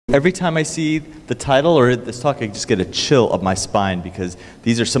Every time I see the title or this talk, I just get a chill up my spine because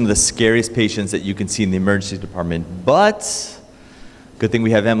these are some of the scariest patients that you can see in the emergency department. But good thing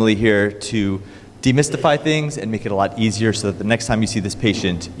we have Emily here to demystify things and make it a lot easier so that the next time you see this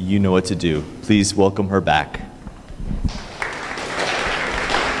patient, you know what to do. Please welcome her back.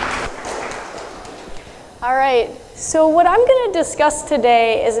 All right, so what I'm going to discuss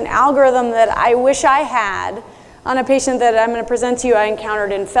today is an algorithm that I wish I had on a patient that I'm going to present to you I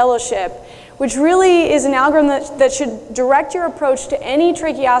encountered in fellowship, which really is an algorithm that should direct your approach to any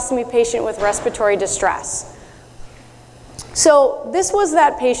tracheostomy patient with respiratory distress. So this was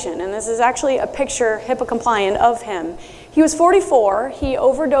that patient, and this is actually a picture, HIPAA compliant, of him. He was 44, he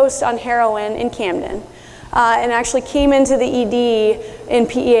overdosed on heroin in Camden, and actually came into the ED in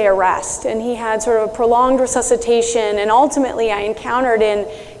PEA arrest, and he had sort of a prolonged resuscitation, and ultimately I encountered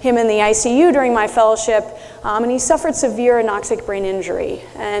him in the ICU during my fellowship, and he suffered severe anoxic brain injury.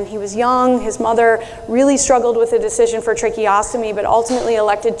 And he was young, his mother really struggled with the decision for tracheostomy, but ultimately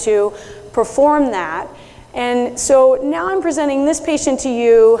elected to perform that. And so now I'm presenting this patient to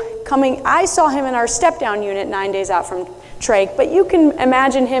you I saw him in our step-down unit 9 days out from trach, but you can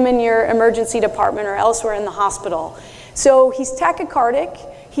imagine him in your emergency department or elsewhere in the hospital. So he's tachycardic,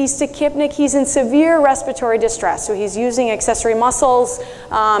 he's tachypnic, he's in severe respiratory distress. So he's using accessory muscles,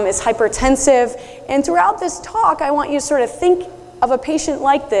 is hypertensive. And throughout this talk, I want you to sort of think of a patient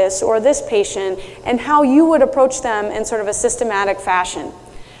like this or this patient and how you would approach them in sort of a systematic fashion.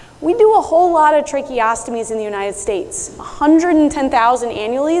 We do a whole lot of tracheostomies in the United States, 110,000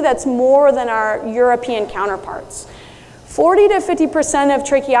 annually. That's more than our European counterparts. 40 to 50% of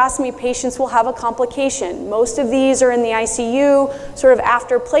tracheostomy patients will have a complication. Most of these are in the ICU, sort of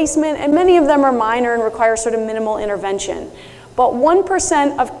after placement, and many of them are minor and require sort of minimal intervention. But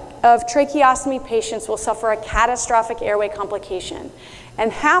 1% of tracheostomy patients will suffer a catastrophic airway complication.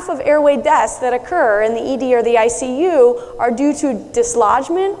 And half of airway deaths that occur in the ED or the ICU are due to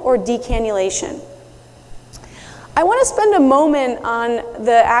dislodgement or decannulation. I want to spend a moment on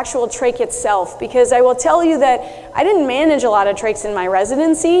the actual trach itself, because I will tell you that I didn't manage a lot of trachs in my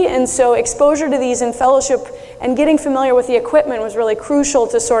residency, and so exposure to these in fellowship and getting familiar with the equipment was really crucial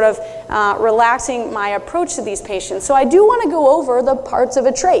to sort of relaxing my approach to these patients. So I do want to go over the parts of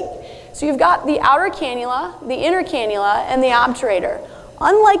a trach. So you've got the outer cannula, the inner cannula, and the obturator.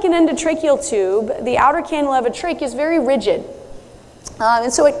 Unlike an endotracheal tube, the outer cannula of a trach is very rigid.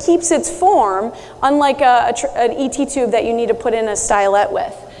 And so it keeps its form, unlike an ET tube that you need to put in a stylet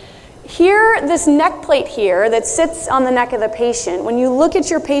with. Here, this neck plate here that sits on the neck of the patient, when you look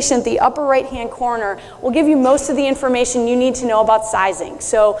at your patient, the upper right-hand corner will give you most of the information you need to know about sizing.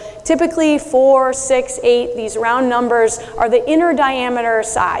 So typically 4, 6, 8, these round numbers are the inner diameter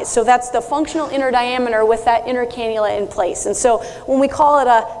size. So that's the functional inner diameter with that inner cannula in place. And so when we call it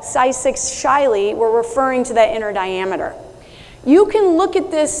a size 6 Shiley, we're referring to that inner diameter. You can look at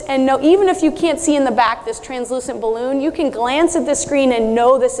this and know, even if you can't see in the back this translucent balloon, you can glance at the screen and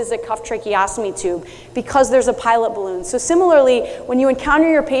know this is a cuff tracheostomy tube because there's a pilot balloon. So similarly, when you encounter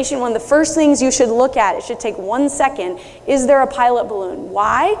your patient, one of the first things you should look at, it should take 1 second, is there a pilot balloon?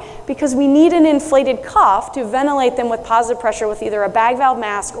 Why? Because we need an inflated cuff to ventilate them with positive pressure with either a bag valve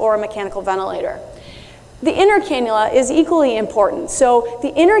mask or a mechanical ventilator. The inner cannula is equally important. So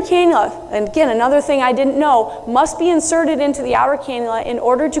the inner cannula, and again, another thing I didn't know, must be inserted into the outer cannula in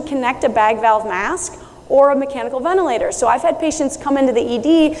order to connect a bag valve mask or a mechanical ventilator. So I've had patients come into the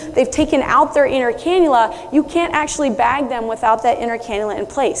ED, they've taken out their inner cannula, you can't actually bag them without that inner cannula in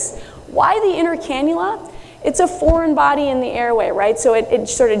place. Why the inner cannula? It's a foreign body in the airway, right? So it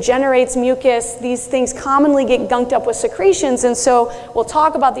sort of generates mucus. These things commonly get gunked up with secretions, and so we'll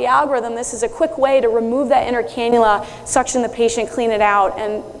talk about the algorithm. This is a quick way to remove that inner cannula, suction the patient, clean it out,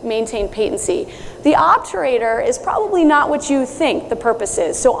 and maintain patency. The obturator is probably not what you think the purpose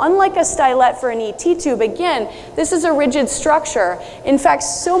is. So unlike a stylet for an ET tube, again, this is a rigid structure. In fact,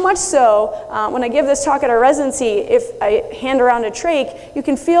 so much so, when I give this talk at our residency, if I hand around a trach, you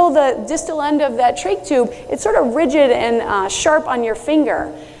can feel the distal end of that trach tube. It's sort of rigid and sharp on your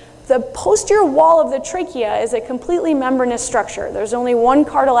finger. The posterior wall of the trachea is a completely membranous structure. There's only one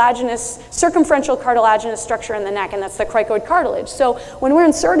circumferential cartilaginous structure in the neck, and that's the cricoid cartilage. So when we're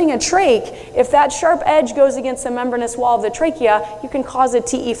inserting a trach, if that sharp edge goes against the membranous wall of the trachea, you can cause a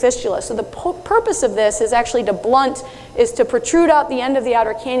TE fistula. So the purpose of this is actually to protrude out the end of the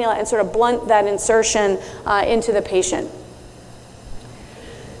outer cannula and sort of blunt that insertion into the patient.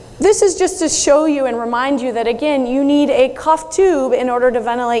 This is just to show you and remind you that, again, you need a cuff tube in order to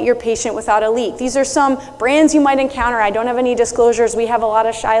ventilate your patient without a leak. These are some brands you might encounter. I don't have any disclosures. We have a lot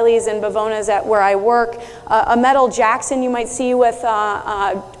of Shileys and Bavonas at where I work. A metal Jackson you might see with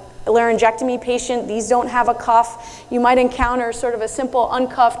laryngectomy patient. These don't have a cuff. You might encounter sort of a simple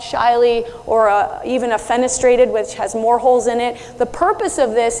uncuffed Shiley or even a fenestrated, which has more holes in it. The purpose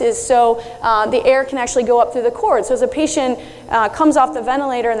of this is so the air can actually go up through the cord. So as a patient comes off the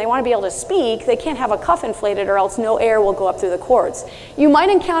ventilator and they want to be able to speak, they can't have a cuff inflated or else no air will go up through the cords. You might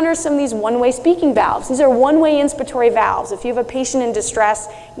encounter some of these one-way speaking valves. These are one-way inspiratory valves. If you have a patient in distress,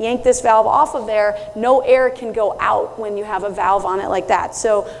 yank this valve off of there, no air can go out when you have a valve on it like that.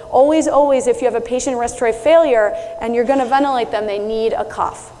 So always, always, if you have a patient in respiratory failure and you're going to ventilate them, they need a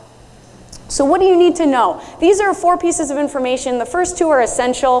cuff. So what do you need to know? These are 4 pieces of information. The first 2 are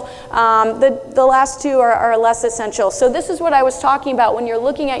essential. The last 2 are less essential. So this is what I was talking about when you're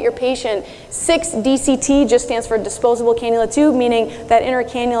looking at your patient. 6 DCT just stands for disposable cannula tube, meaning that inner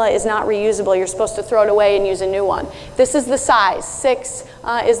cannula is not reusable. You're supposed to throw it away and use a new one. This is the size. 6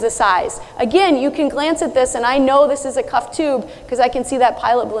 is the size. Again, you can glance at this, and I know this is a cuff tube because I can see that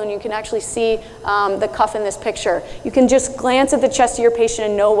pilot balloon. You can actually see the cuff in this picture. You can just glance at the chest of your patient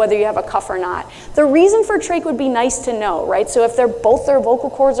and know whether you have a cuff or not. The reason for trach would be nice to know, right? So if both their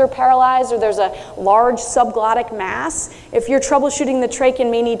vocal cords are paralyzed or there's a large subglottic mass, if you're troubleshooting the trach and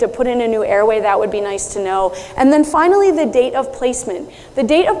may need to put in a new airway, that would be nice to know. And then finally, the date of placement. The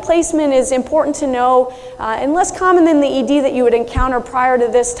date of placement is important to know and less common than the ED that you would encounter prior to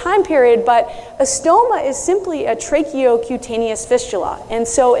this time period, but a stoma is simply a tracheocutaneous fistula. And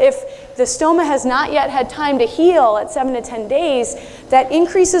so if the stoma has not yet had time to heal at 7 to 10 days, that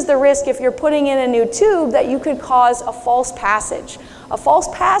increases the risk if you're putting in a new tube that you could cause a false passage. A false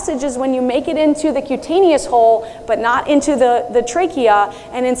passage is when you make it into the cutaneous hole, but not into the trachea,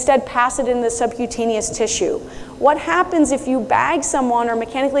 and instead pass it in the subcutaneous tissue. What happens if you bag someone or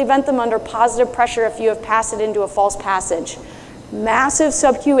mechanically vent them under positive pressure if you have passed it into a false passage? Massive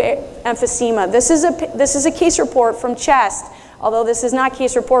subcu emphysema. This is a case report from chest. Although this is not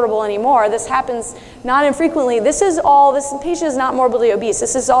case reportable anymore, this happens not infrequently. This patient is not morbidly obese.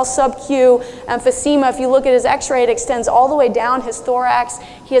 This is all sub-Q emphysema. If you look at his x-ray, it extends all the way down his thorax.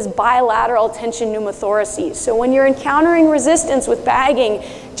 He has bilateral tension pneumothoraces. So when you're encountering resistance with bagging,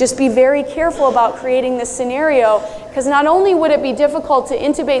 just be very careful about creating this scenario, because not only would it be difficult to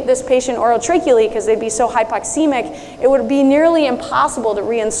intubate this patient orotracheally because they'd be so hypoxemic, it would be nearly impossible to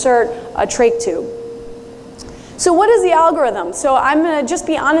reinsert a trach tube. So what is the algorithm? So I'm going to just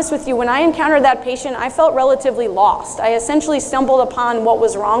be honest with you. When I encountered that patient, I felt relatively lost. I essentially stumbled upon what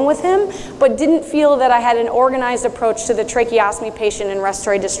was wrong with him, but didn't feel that I had an organized approach to the tracheostomy patient in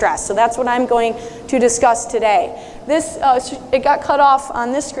respiratory distress. So that's what I'm going to discuss today. This, it got cut off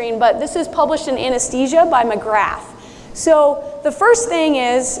on this screen, but this is published in Anesthesia by McGrath. So the first thing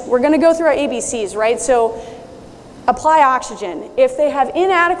is, we're going to go through our ABCs, right? So apply oxygen. If they have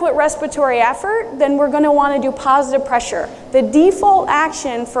inadequate respiratory effort, then we're going to want to do positive pressure. The default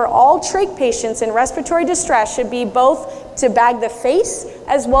action for all trach patients in respiratory distress should be both to bag the face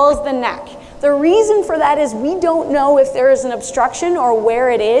as well as the neck. The reason for that is we don't know if there is an obstruction or where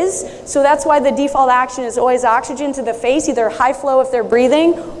it is, so that's why the default action is always oxygen to the face, either high flow if they're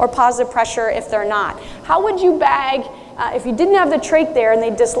breathing or positive pressure if they're not. How would you bag, if you didn't have the trach there and they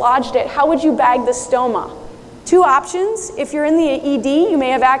dislodged it, how would you bag the stoma? 2 options. If you're in the ED, you may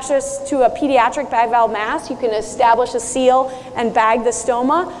have access to a pediatric bag valve mask. You can establish a seal and bag the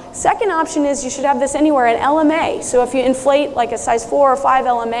stoma. Second option is you should have this anywhere, an LMA. So if you inflate like a size 4 or 5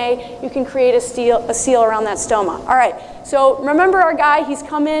 LMA, you can create a seal around that stoma. All right, so remember our guy, he's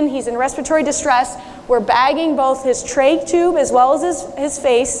come in, he's in respiratory distress. We're bagging both his trach tube as well as his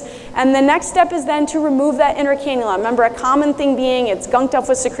face. And the next step is then to remove that inner cannula. Remember, a common thing being it's gunked up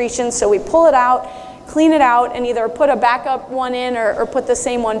with secretions, so we pull it out, clean it out, and either put a backup one in or put the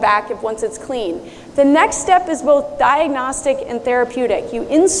same one back once it's clean. The next step is both diagnostic and therapeutic. You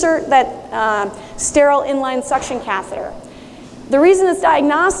insert that sterile inline suction catheter. The reason it's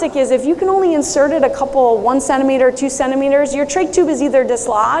diagnostic is if you can only insert it a couple, 1 centimeter, 2 centimeters, your trach tube is either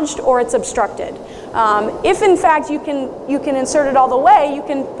dislodged or it's obstructed. If in fact you can insert it all the way, you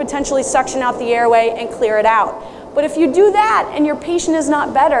can potentially suction out the airway and clear it out. But if you do that and your patient is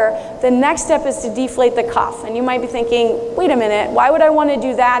not better, the next step is to deflate the cuff. And you might be thinking, wait a minute, why would I want to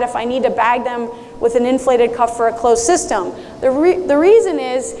do that if I need to bag them with an inflated cuff for a closed system? The reason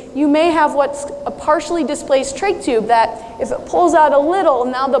is you may have what's a partially displaced trach tube that if it pulls out a little,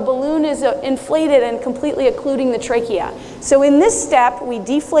 now the balloon is inflated and completely occluding the trachea. So in this step, we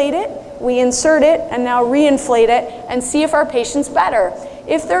deflate it, we insert it, and now reinflate it and see if our patient's better.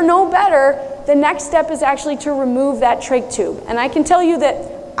 If they're no better, the next step is actually to remove that trach tube. And I can tell you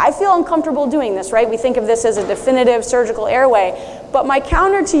that I feel uncomfortable doing this, right? We think of this as a definitive surgical airway. But my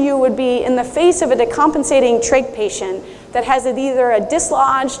counter to you would be in the face of a decompensating trach patient, that has either a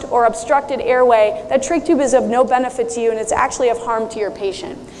dislodged or obstructed airway, that trach tube is of no benefit to you and it's actually of harm to your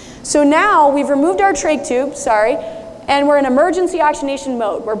patient. So now we've removed our trach tube, and we're in emergency oxygenation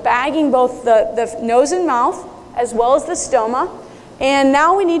mode. We're bagging both the nose and mouth as well as the stoma, and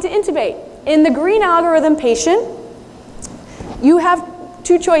now we need to intubate. In the green algorithm patient, you have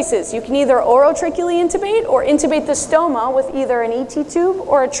two choices. You can either orotracheally intubate or intubate the stoma with either an ET tube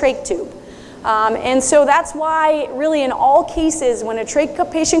or a trach tube. And so that's why really in all cases when a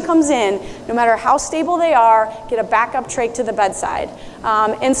trach patient comes in, no matter how stable they are, get a backup trach to the bedside.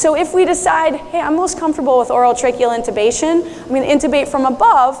 And so if we decide, hey, I'm most comfortable with oral tracheal intubation, I'm going to intubate from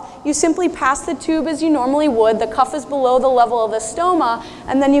above, you simply pass the tube as you normally would. The cuff is below the level of the stoma,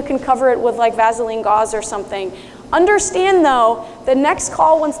 and then you can cover it with like Vaseline gauze or something. Understand though, the next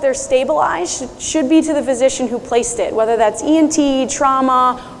call once they're stabilized should be to the physician who placed it, whether that's ENT,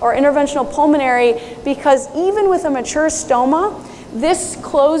 trauma, or interventional pulmonary, because even with a mature stoma, this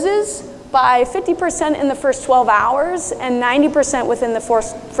closes by 50% in the first 12 hours and 90% within the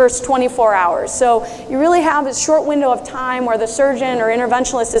first 24 hours. So you really have a short window of time where the surgeon or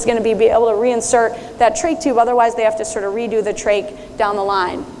interventionalist is going to be able to reinsert that trach tube, otherwise they have to sort of redo the trach down the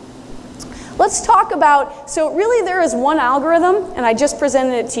line. Let's talk about, so really there is one algorithm, and I just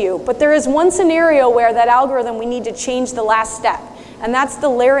presented it to you, but there is one scenario where that algorithm we need to change the last step, and that's the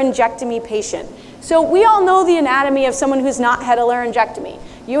laryngectomy patient. So we all know the anatomy of someone who's not had a laryngectomy.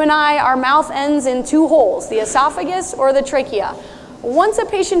 You and I, our mouth ends in two holes, the esophagus or the trachea. Once a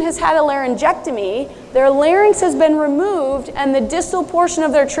patient has had a laryngectomy, their larynx has been removed and the distal portion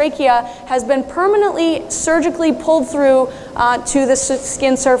of their trachea has been permanently surgically pulled through to the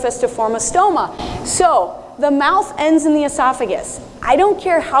skin surface to form a stoma. So the mouth ends in the esophagus. I don't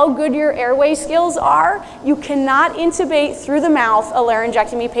care how good your airway skills are, you cannot intubate through the mouth a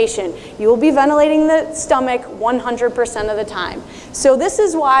laryngectomy patient. You will be ventilating the stomach 100% of the time. So this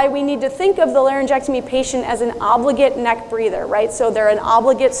is why we need to think of the laryngectomy patient as an obligate neck breather, right? So they're an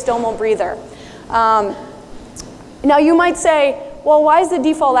obligate stomal breather. Now you might say, well, why is the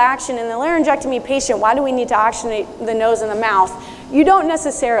default action in the laryngectomy patient, why do we need to oxygenate the nose and the mouth? You don't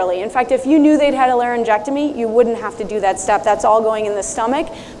necessarily. In fact, if you knew they'd had a laryngectomy, you wouldn't have to do that step. That's all going in the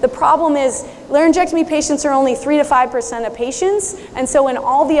stomach. The problem is laryngectomy patients are only 3 to 5% of patients, and so in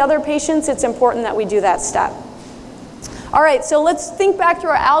all the other patients, it's important that we do that step. All right, so let's think back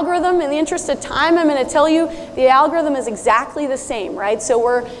through our algorithm. In the interest of time, I'm going to tell you the algorithm is exactly the same, right?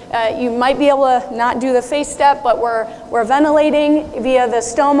 So you might be able to not do the face step, but we're ventilating via the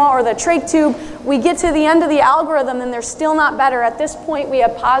stoma or the trach tube. We get to the end of the algorithm and they're still not better. At this point, we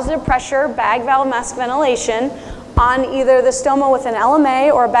have positive pressure, bag valve mask ventilation on either the stoma with an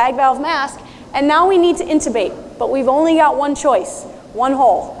LMA or a bag valve mask, and now we need to intubate, but we've only got one choice, one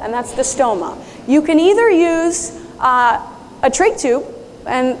hole, and that's the stoma. You can either use a trach tube,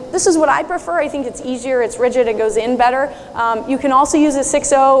 and this is what I prefer. I think it's easier, it's rigid, it goes in better. You can also use a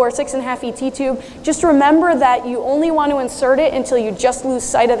 6.0 or 6.5 ET tube. Just remember that you only want to insert it until you just lose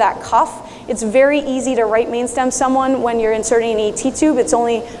sight of that cuff. It's very easy to right main stem someone when you're inserting an ET tube. It's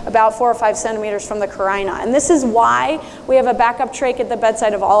only about 4 or 5 centimeters from the carina. And this is why we have a backup trach at the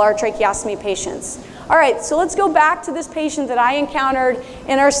bedside of all our tracheostomy patients. All right, so let's go back to this patient that I encountered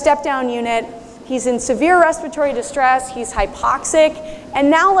in our step-down unit. He's in severe respiratory distress, he's hypoxic, and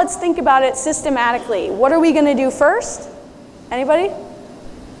now let's think about it systematically. What are we going to do first? Anybody?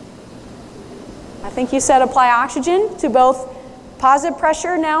 I think you said apply oxygen to both positive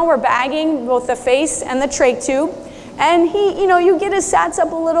pressure. Now we're bagging both the face and the trach tube. And you get his sats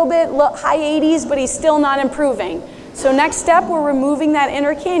up a little bit, high 80s, but he's still not improving. So next step, we're removing that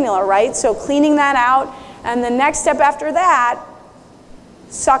inner cannula, right? So cleaning that out. And the next step after that,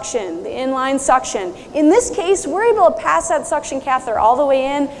 suction, the inline suction. In this case, we're able to pass that suction catheter all the way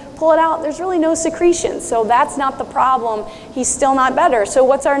in, pull it out. There's really no secretion, so that's not the problem. He's still not better. So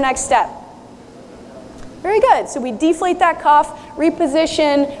what's our next step? Very good. So we deflate that cuff,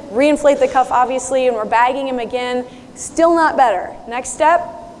 reposition, reinflate the cuff, obviously, and we're bagging him again. Still not better. Next step,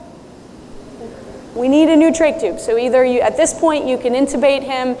 we need a new trach tube. So either at this point you can intubate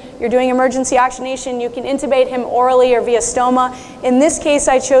him, you're doing emergency oxygenation, you can intubate him orally or via stoma. In this case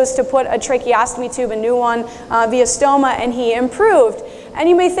I chose to put a tracheostomy tube, a new one, via stoma, and he improved. And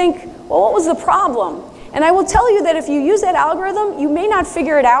you may think, well, what was the problem? And I will tell you that if you use that algorithm, you may not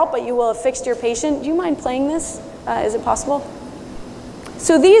figure it out, but you will have fixed your patient. Do you mind playing this? Is it possible?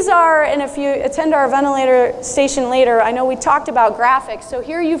 So these are, and if you attend our ventilator station later, I know we talked about graphics. So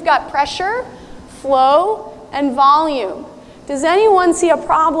here you've got pressure, flow, and volume. Does anyone see a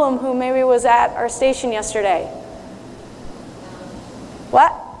problem who maybe was at our station yesterday?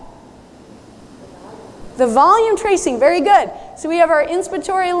 What? The volume tracing, very good. So we have our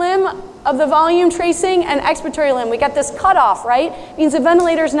inspiratory limb of the volume tracing and expiratory limb. We got this cutoff, right? It means the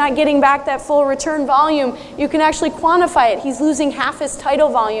ventilator's not getting back that full return volume. You can actually quantify it. He's losing half his tidal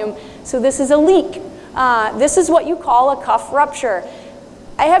volume. So this is a leak. This is what you call a cuff rupture.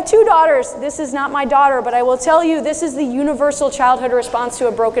 I have 2 daughters. This is not my daughter, but I will tell you this is the universal childhood response to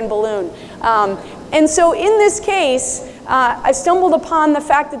a broken balloon. And so in this case, I stumbled upon the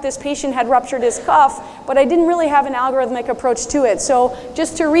fact that this patient had ruptured his cuff, but I didn't really have an algorithmic approach to it. So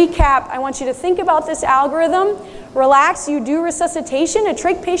just to recap, I want you to think about this algorithm. Relax, you do resuscitation. A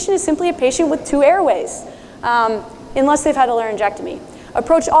trach patient is simply a patient with 2 airways, unless they've had a laryngectomy.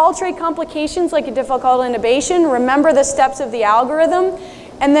 Approach all trach complications like a difficult intubation. Remember the steps of the algorithm.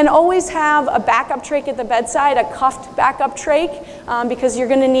 And then always have a backup trach at the bedside, a cuffed backup trach, because you're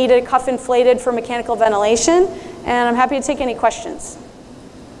going to need a cuff inflated for mechanical ventilation. And I'm happy to take any questions.